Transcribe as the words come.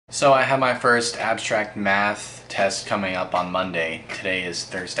So I have my first abstract math test coming up on Monday. Today is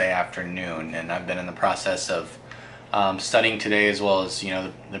Thursday afternoon, and I've been in the process of studying today as well as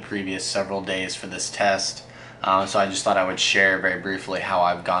the previous several days for this test. So I just thought I would share very briefly how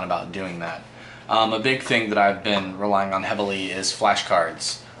I've gone about doing that. A big thing that I've been relying on heavily is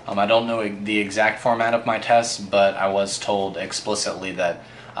flashcards. I don't know the exact format of my tests, but I was told explicitly that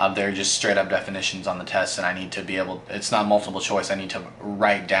they're just straight up definitions on the test, and I need to be able, it's not multiple choice, I need to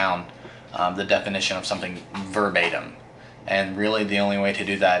write down the definition of something verbatim. And really the only way to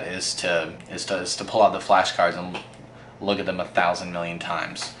do that is to pull out the flashcards and look at them 1,000 million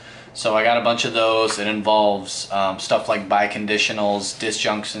times. So I got a bunch of those. It involves stuff like biconditionals,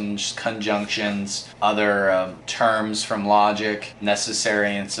 disjunctions, conjunctions, other terms from logic,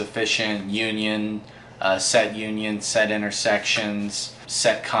 necessary and sufficient, union, set unions, set intersections,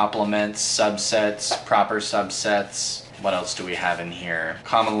 set complements, subsets, proper subsets. What else do we have in here?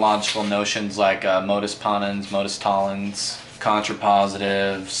 Common logical notions like modus ponens, modus tollens,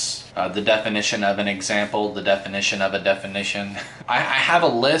 contrapositives, the definition of an example, the definition of a definition. I have a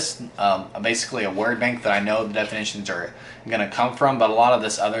list, basically a word bank that I know the definitions are going to come from, but a lot of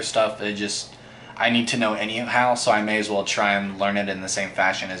this other stuff, I need to know anyhow, so I may as well try and learn it in the same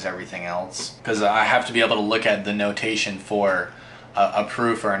fashion as everything else. Because I have to be able to look at the notation for a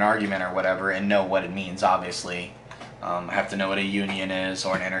proof or an argument or whatever and know what it means, obviously. I have to know what a union is,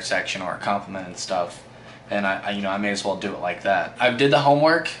 or an intersection, or a complement and stuff. And I may as well do it like that. I did the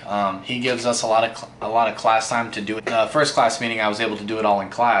homework. He gives us a lot of class time to do it. First class meeting, I was able to do it all in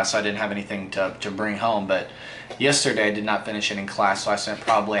class, so I didn't have anything to bring home. But yesterday, I did not finish it in class, so I spent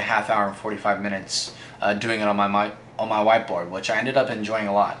probably a half hour and 45 minutes doing it on my whiteboard, which I ended up enjoying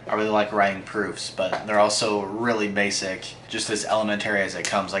a lot. I really like writing proofs, but they're also really basic, just as elementary as it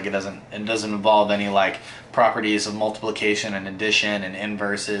comes. Like it doesn't involve any like properties of multiplication and addition and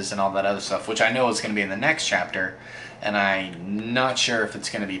inverses and all that other stuff, which I know is going to be in the next chapter, and I'm not sure if it's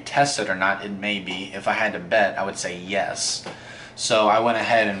going to be tested or not. It may be. If I had to bet, I would say yes. So I went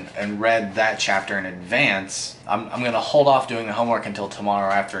ahead and read that chapter in advance. I'm going to hold off doing the homework until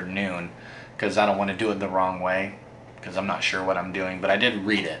tomorrow afternoon because I don't want to do it the wrong way, because I'm not sure what I'm doing, but I did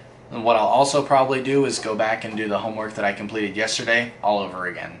read it. And what I'll also probably do is go back and do the homework that I completed yesterday all over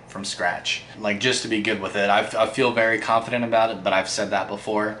again from scratch. Like, just to be good with it. I feel very confident about it, but I've said that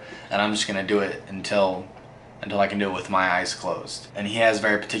before, and I'm just going to do it until I can do it with my eyes closed. And he has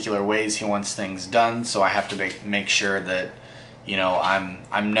very particular ways he wants things done, so I have to make sure that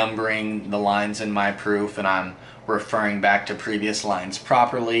I'm numbering the lines in my proof, and I'm referring back to previous lines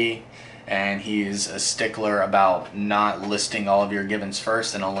properly. And he's a stickler about not listing all of your givens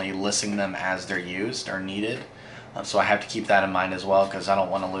first and only listing them as they're used or needed. So I have to keep that in mind as well, because I don't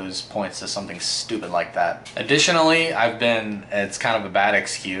want to lose points to something stupid like that. Additionally, it's kind of a bad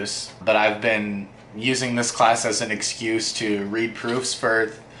excuse, but I've been using this class as an excuse to read proofs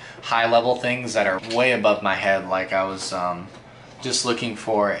for high-level things that are way above my head. Like I was just looking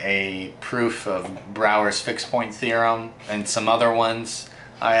for a proof of Brouwer's fixed point theorem and some other ones.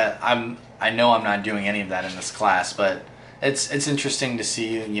 I know I'm not doing any of that in this class, but it's interesting to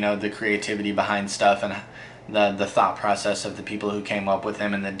see the creativity behind stuff and the thought process of the people who came up with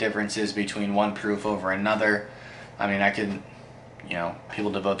them and the differences between one proof over another. I mean, people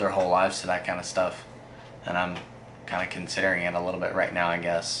devote their whole lives to that kind of stuff, and I'm kind of considering it a little bit right now, I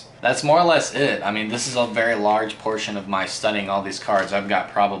guess. That's more or less it. I mean, this is a very large portion of my studying all these cards. I've got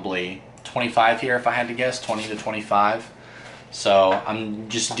probably 25 here if I had to guess, 20 to 25. So I'm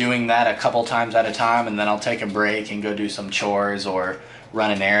just doing that a couple times at a time, and then I'll take a break and go do some chores or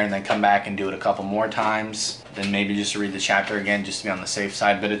run an errand, and then come back and do it a couple more times. Then maybe just read the chapter again just to be on the safe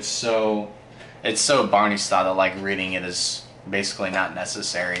side. But it's so Barney style that like reading it is basically not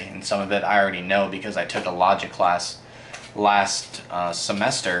necessary, and some of it I already know because I took a logic class last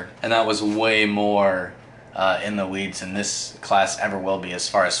semester, and that was way more in the weeds than this class ever will be as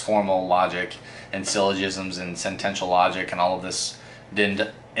far as formal logic and syllogisms and sentential logic and all of this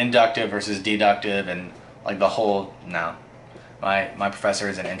inductive versus deductive and like the whole, no. My professor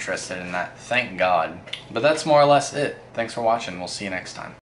isn't interested in that, thank God. But that's more or less it. Thanks for watching. We'll see you next time.